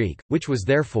non-Greek, which was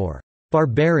therefore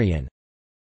barbarian.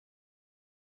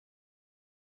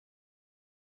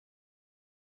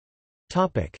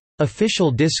 Official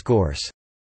discourse.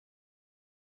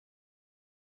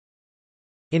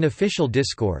 In official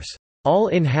discourse, all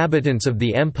inhabitants of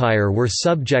the empire were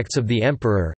subjects of the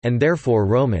emperor, and therefore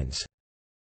Romans.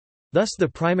 Thus the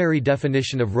primary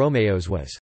definition of Romeos was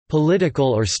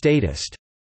political or statist.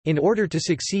 In order to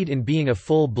succeed in being a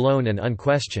full-blown and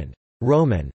unquestioned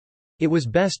Roman, it was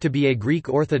best to be a Greek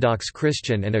Orthodox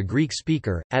Christian and a Greek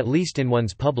speaker, at least in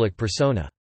one's public persona.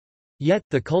 Yet,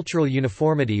 the cultural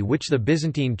uniformity which the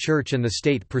Byzantine Church and the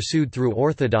state pursued through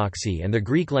orthodoxy and the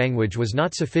Greek language was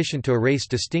not sufficient to erase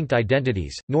distinct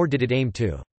identities, nor did it aim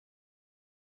to.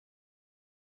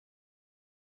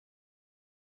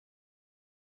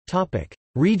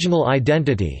 Regional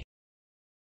identity.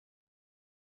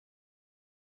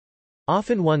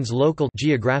 Often one's local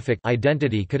geographic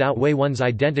identity could outweigh one's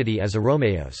identity as a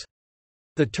Romeos.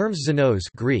 The terms xenos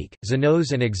Greek,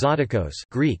 xenos and exotikos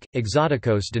Greek,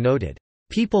 exotikos denoted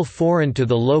people foreign to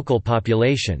the local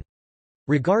population,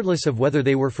 regardless of whether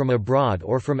they were from abroad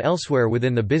or from elsewhere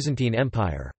within the Byzantine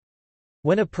Empire.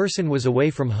 When a person was away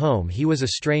from home he was a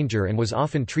stranger and was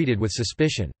often treated with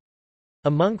suspicion.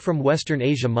 A monk from Western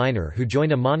Asia Minor who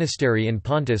joined a monastery in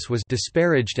Pontus was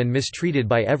disparaged and mistreated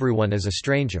by everyone as a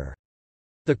stranger.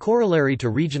 The corollary to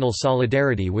regional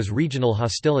solidarity was regional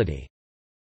hostility.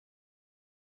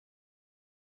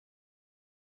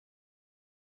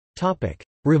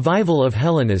 Revival of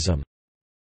Hellenism.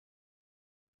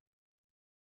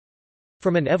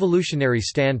 From an evolutionary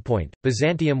standpoint,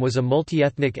 Byzantium was a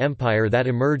multi-ethnic empire that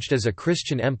emerged as a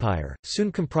Christian empire,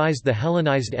 soon comprised the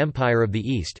Hellenized Empire of the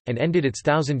East, and ended its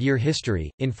thousand-year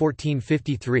history, in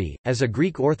 1453, as a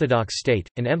Greek Orthodox state,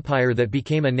 an empire that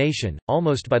became a nation,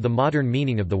 almost by the modern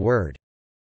meaning of the word.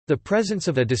 The presence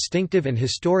of a distinctive and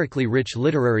historically rich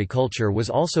literary culture was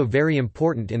also very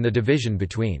important in the division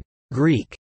between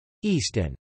Greek East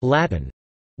and Latin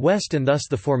West, and thus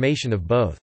the formation of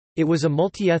both. It was a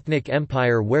multi-ethnic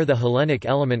empire where the Hellenic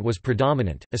element was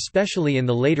predominant, especially in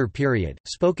the later period.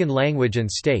 Spoken language and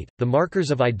state, the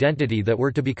markers of identity that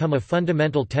were to become a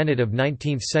fundamental tenet of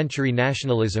 19th-century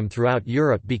nationalism throughout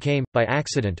Europe, became, by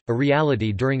accident, a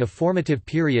reality during a formative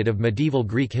period of medieval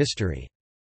Greek history.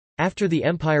 After the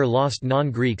empire lost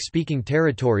non-Greek speaking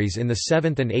territories in the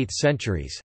 7th and 8th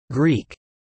centuries, Greek,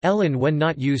 Ellen, when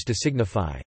not used to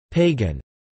signify pagan,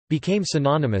 became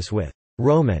synonymous with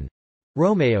Roman,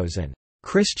 Romeos, and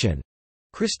Christian,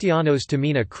 Christianos, to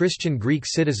mean a Christian Greek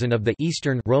citizen of the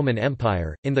Eastern Roman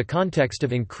Empire. In the context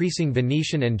of increasing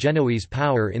Venetian and Genoese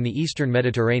power in the Eastern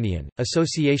Mediterranean,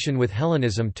 association with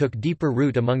Hellenism took deeper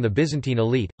root among the Byzantine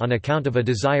elite, on account of a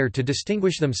desire to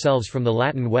distinguish themselves from the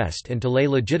Latin West and to lay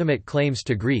legitimate claims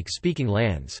to Greek-speaking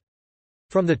lands.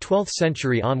 From the 12th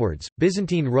century onwards,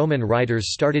 Byzantine Roman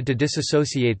writers started to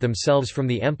disassociate themselves from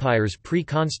the empire's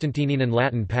pre-Constantinian and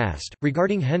Latin past,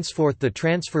 regarding henceforth the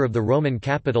transfer of the Roman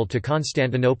capital to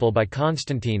Constantinople by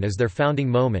Constantine as their founding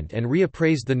moment, and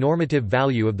reappraised the normative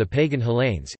value of the pagan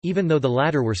Hellenes, even though the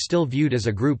latter were still viewed as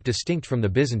a group distinct from the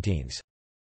Byzantines.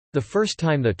 The first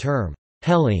time the term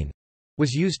Hellene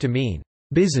was used to mean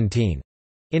Byzantine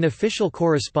in official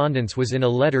correspondence was in a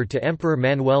letter to Emperor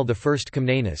Manuel I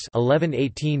Comnenus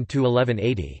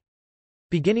 (1118–1180).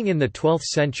 Beginning in the 12th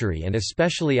century and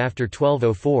especially after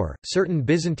 1204, certain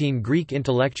Byzantine Greek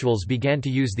intellectuals began to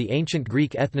use the ancient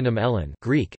Greek ethnonym Ellen,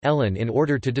 Greek, Ellen, in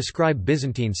order to describe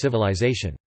Byzantine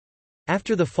civilization.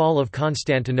 After the fall of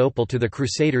Constantinople to the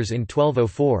Crusaders in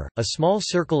 1204, a small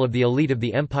circle of the elite of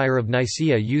the Empire of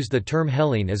Nicaea used the term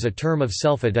Hellene as a term of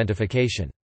self-identification.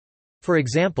 For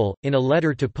example, in a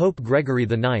letter to Pope Gregory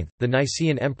IX, the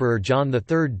Nicaean Emperor John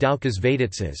III Doukas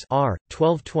Vaiditzes r.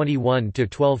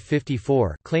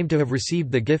 1221–1254 claimed to have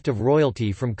received the gift of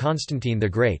royalty from Constantine the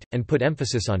Great, and put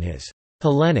emphasis on his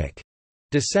Hellenic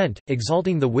descent,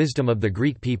 exalting the wisdom of the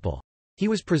Greek people. He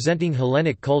was presenting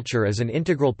Hellenic culture as an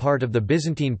integral part of the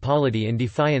Byzantine polity in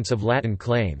defiance of Latin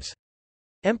claims.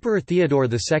 Emperor Theodore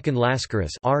II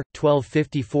Lascaris r.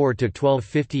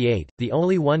 1254–1258, the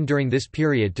only one during this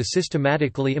period to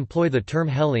systematically employ the term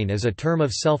Hellene as a term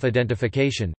of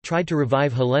self-identification, tried to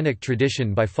revive Hellenic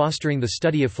tradition by fostering the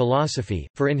study of philosophy,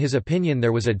 for in his opinion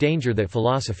there was a danger that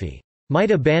philosophy might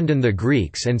abandon the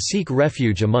Greeks and seek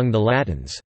refuge among the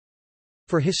Latins.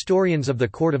 For historians of the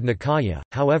court of Nicaea,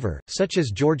 however, such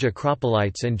as George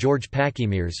Acropolites and George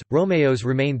Pachymeres, Romeos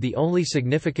remained the only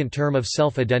significant term of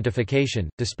self-identification,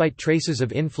 despite traces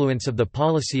of influence of the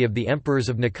policy of the emperors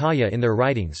of Nicaea in their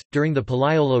writings. During the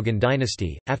Palaiologan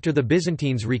dynasty, after the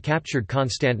Byzantines recaptured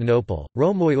Constantinople,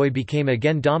 Romoioi became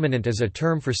again dominant as a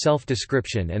term for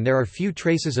self-description, and there are few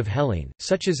traces of Hellene,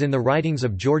 such as in the writings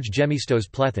of George Gemistos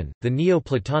Plethon, the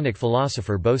Neo-Platonic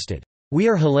philosopher boasted, "We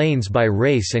are Hellenes by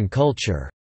race and culture,"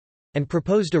 and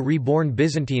proposed a reborn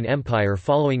Byzantine Empire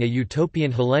following a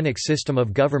utopian Hellenic system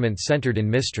of government centered in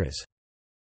Mistras.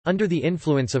 Under the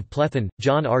influence of Plethon,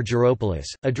 John Argyropoulos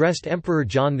addressed Emperor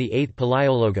John VIII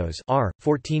Palaiologos r.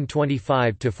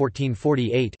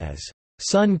 1425–1448 as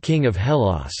 "Son King of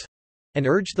Hellas," and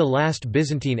urged the last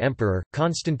Byzantine emperor,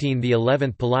 Constantine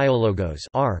XI Palaiologos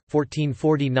r.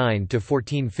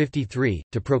 1449–1453,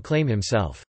 to proclaim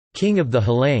himself "King of the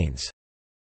Hellenes."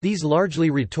 These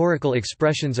largely rhetorical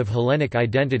expressions of Hellenic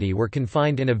identity were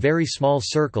confined in a very small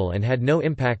circle and had no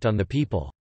impact on the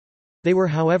people. They were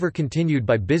however continued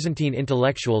by Byzantine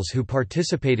intellectuals who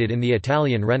participated in the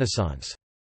Italian Renaissance.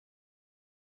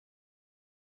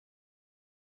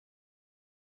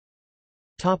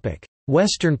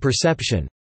 Western perception.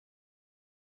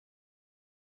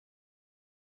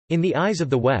 In the eyes of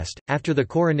the West, after the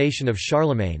coronation of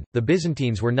Charlemagne, the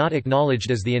Byzantines were not acknowledged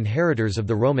as the inheritors of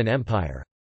the Roman Empire.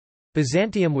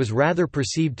 Byzantium was rather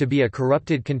perceived to be a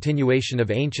corrupted continuation of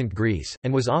ancient Greece,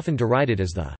 and was often derided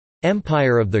as the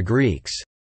 "Empire of the Greeks"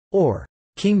 or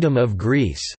 "Kingdom of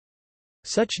Greece."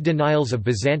 Such denials of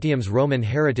Byzantium's Roman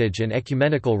heritage and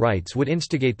ecumenical rights would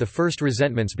instigate the first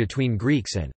resentments between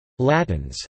Greeks and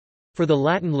Latins for the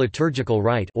Latin liturgical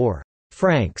rite, or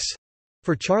Franks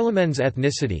for Charlemagne's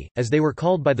ethnicity, as they were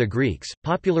called by the Greeks.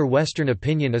 Popular Western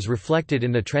opinion is reflected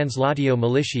in the Translatio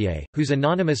Militiae, whose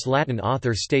anonymous Latin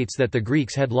author states that the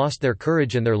Greeks had lost their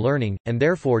courage and their learning, and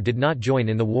therefore did not join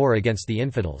in the war against the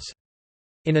infidels.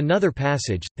 In another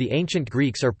passage, the ancient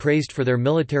Greeks are praised for their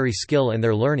military skill and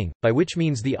their learning, by which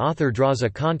means the author draws a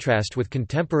contrast with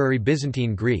contemporary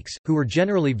Byzantine Greeks, who were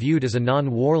generally viewed as a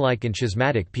non-warlike and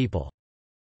schismatic people.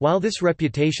 While this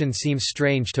reputation seems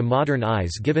strange to modern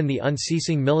eyes given the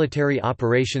unceasing military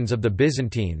operations of the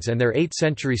Byzantines and their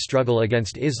 8th-century struggle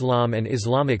against Islam and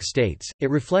Islamic states, it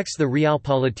reflects the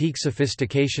realpolitik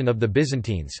sophistication of the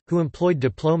Byzantines, who employed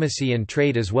diplomacy and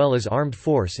trade as well as armed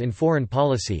force in foreign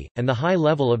policy, and the high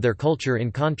level of their culture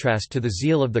in contrast to the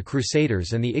zeal of the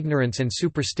Crusaders and the ignorance and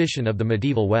superstition of the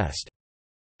medieval West.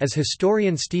 As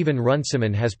historian Stephen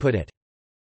Runciman has put it,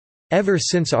 "Ever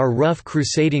since our rough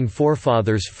crusading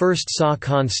forefathers first saw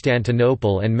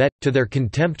Constantinople and met, to their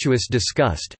contemptuous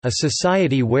disgust, a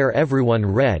society where everyone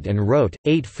read and wrote,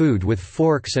 ate food with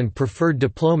forks and preferred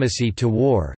diplomacy to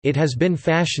war, it has been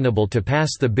fashionable to pass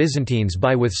the Byzantines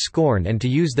by with scorn and to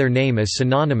use their name as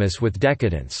synonymous with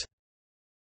decadence."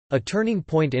 A turning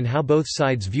point in how both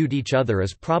sides viewed each other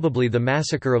is probably the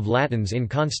massacre of Latins in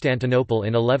Constantinople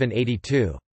in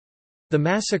 1182. The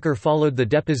massacre followed the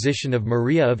deposition of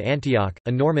Maria of Antioch,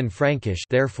 a Norman Frankish,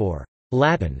 therefore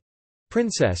Latin,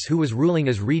 princess who was ruling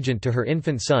as regent to her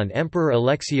infant son Emperor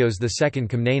Alexios II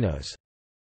Komnenos.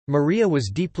 Maria was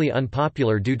deeply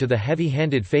unpopular due to the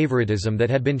heavy-handed favoritism that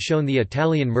had been shown the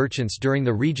Italian merchants during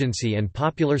the Regency, and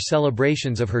popular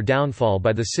celebrations of her downfall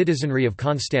by the citizenry of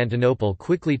Constantinople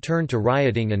quickly turned to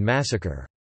rioting and massacre.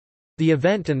 The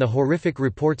event and the horrific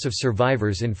reports of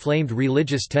survivors inflamed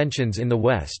religious tensions in the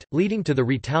West, leading to the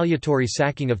retaliatory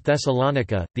sacking of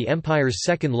Thessalonica, the empire's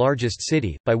second-largest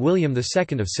city, by William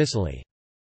II of Sicily.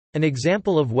 An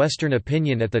example of Western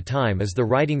opinion at the time is the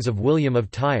writings of William of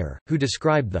Tyre, who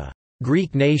described the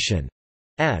Greek nation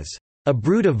as a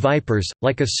brood of vipers,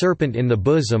 like a serpent in the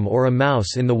bosom or a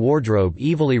mouse in the wardrobe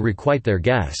evilly requite their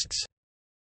guests.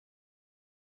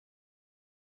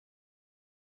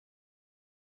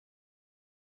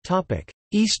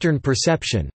 Eastern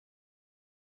perception.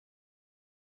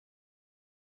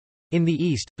 In the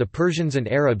East, the Persians and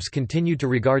Arabs continued to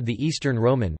regard the Eastern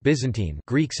Roman Byzantine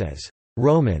Greeks as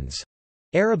Romans,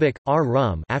 Arabic,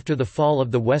 ar-Rum, after the fall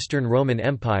of the Western Roman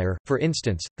Empire. For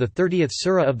instance, the 30th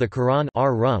surah of the Quran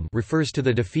ar-Rum refers to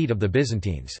the defeat of the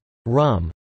Byzantines,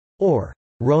 Rum, or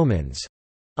Romans,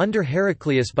 under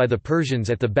Heraclius by the Persians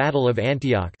at the Battle of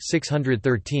Antioch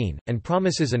 613, and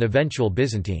promises an eventual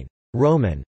Byzantine,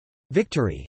 Roman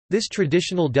victory. This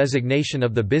traditional designation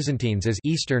of the Byzantines as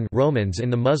Eastern Romans in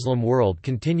the Muslim world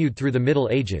continued through the Middle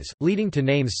Ages, leading to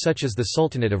names such as the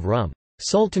Sultanate of Rum,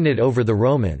 Sultanate over the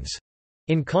Romans,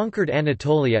 in conquered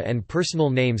Anatolia, and personal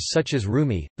names such as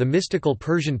Rumi, the mystical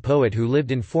Persian poet who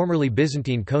lived in formerly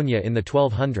Byzantine Konya in the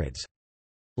 1200s.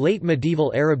 Late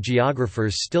medieval Arab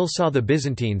geographers still saw the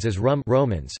Byzantines as Rum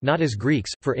Romans, not as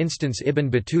Greeks. For instance, Ibn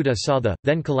Battuta saw the,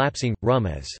 then collapsing, Rum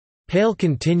as pale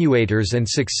continuators and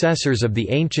successors of the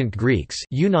ancient Greeks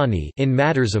in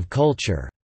matters of culture.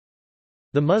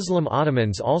 The Muslim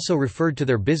Ottomans also referred to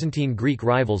their Byzantine Greek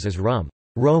rivals as Rum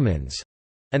Romans,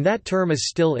 and that term is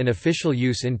still in official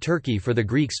use in Turkey for the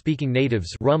Greek-speaking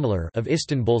natives Rumlar of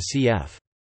Istanbul cf.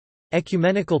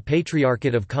 Ecumenical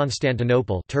Patriarchate of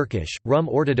Constantinople Turkish, Rum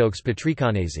Ortodoks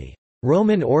Patrikhanesi,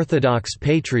 Roman Orthodox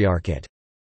Patriarchate.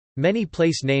 Many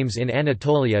place names in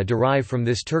Anatolia derive from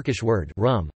this Turkish word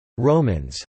Rum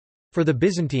Romans. For the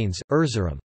Byzantines,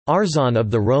 Erzurum, Arzan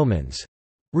of the Romans,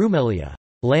 Rumelia,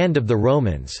 land of the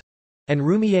Romans, and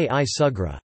Rumiye-i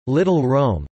Sugra, Little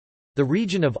Rome, the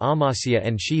region of Amasya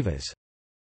and Shivas.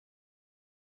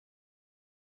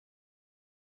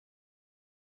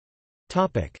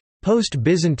 Topic: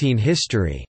 Post-Byzantine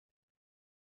history.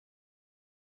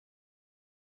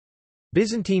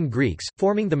 Byzantine Greeks,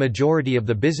 forming the majority of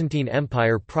the Byzantine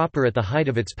Empire proper at the height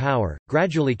of its power,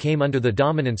 gradually came under the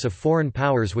dominance of foreign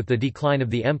powers with the decline of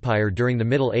the empire during the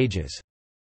Middle Ages.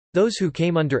 Those who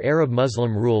came under Arab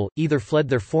Muslim rule, either fled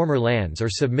their former lands or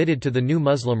submitted to the new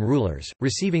Muslim rulers,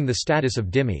 receiving the status of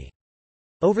dhimmi.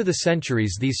 Over the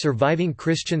centuries, these surviving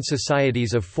Christian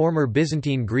societies of former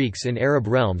Byzantine Greeks in Arab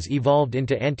realms evolved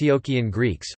into Antiochian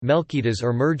Greeks, Melkites,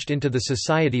 or merged into the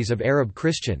societies of Arab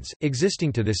Christians,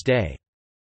 existing to this day.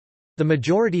 The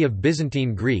majority of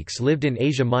Byzantine Greeks lived in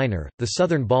Asia Minor, the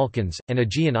southern Balkans, and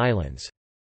Aegean Islands.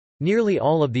 Nearly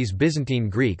all of these Byzantine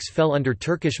Greeks fell under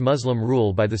Turkish Muslim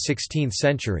rule by the 16th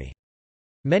century.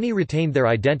 Many retained their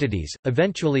identities,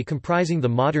 eventually comprising the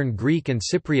modern Greek and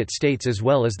Cypriot states as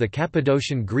well as the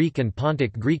Cappadocian Greek and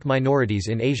Pontic Greek minorities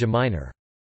in Asia Minor.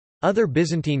 Other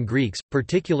Byzantine Greeks,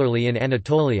 particularly in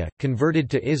Anatolia, converted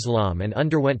to Islam and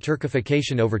underwent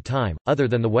Turkification over time, other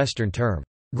than the Western term,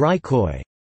 Graikoi,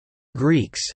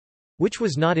 Greeks, which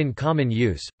was not in common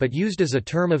use, but used as a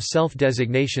term of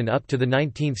self-designation up to the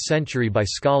 19th century by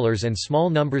scholars and small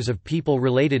numbers of people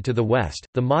related to the West.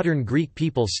 The modern Greek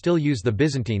people still use the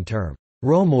Byzantine term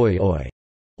Romoioi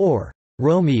or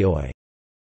Romioi,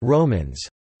 Romans,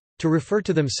 to refer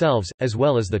to themselves, as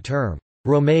well as the term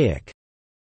Romaic,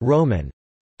 Roman,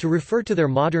 to refer to their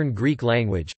modern Greek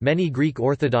language. Many Greek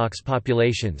Orthodox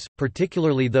populations,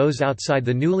 particularly those outside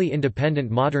the newly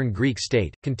independent modern Greek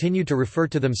state, continue to refer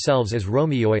to themselves as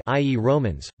Romioi, i.e.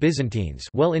 Romans, Byzantines,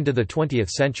 well into the 20th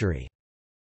century.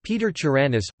 Peter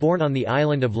Chiranus, born on the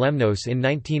island of Lemnos in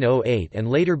 1908 and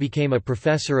later became a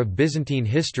professor of Byzantine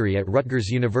history at Rutgers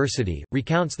University,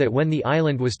 recounts that when the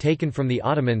island was taken from the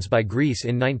Ottomans by Greece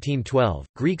in 1912,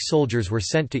 Greek soldiers were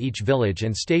sent to each village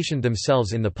and stationed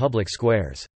themselves in the public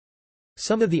squares.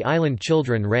 Some of the island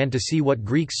children ran to see what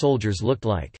Greek soldiers looked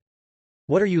like.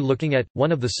 "What are you looking at?"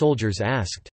 one of the soldiers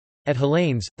asked. "At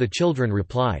Hellenes," the children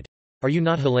replied. "Are you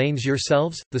not Hellenes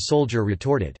yourselves?" the soldier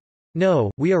retorted.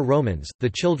 "No, we are Romans," the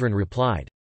children replied.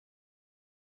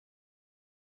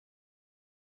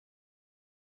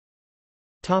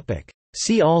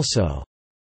 See also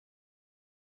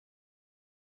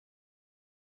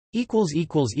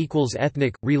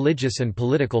Ethnic, religious and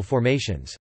political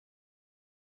formations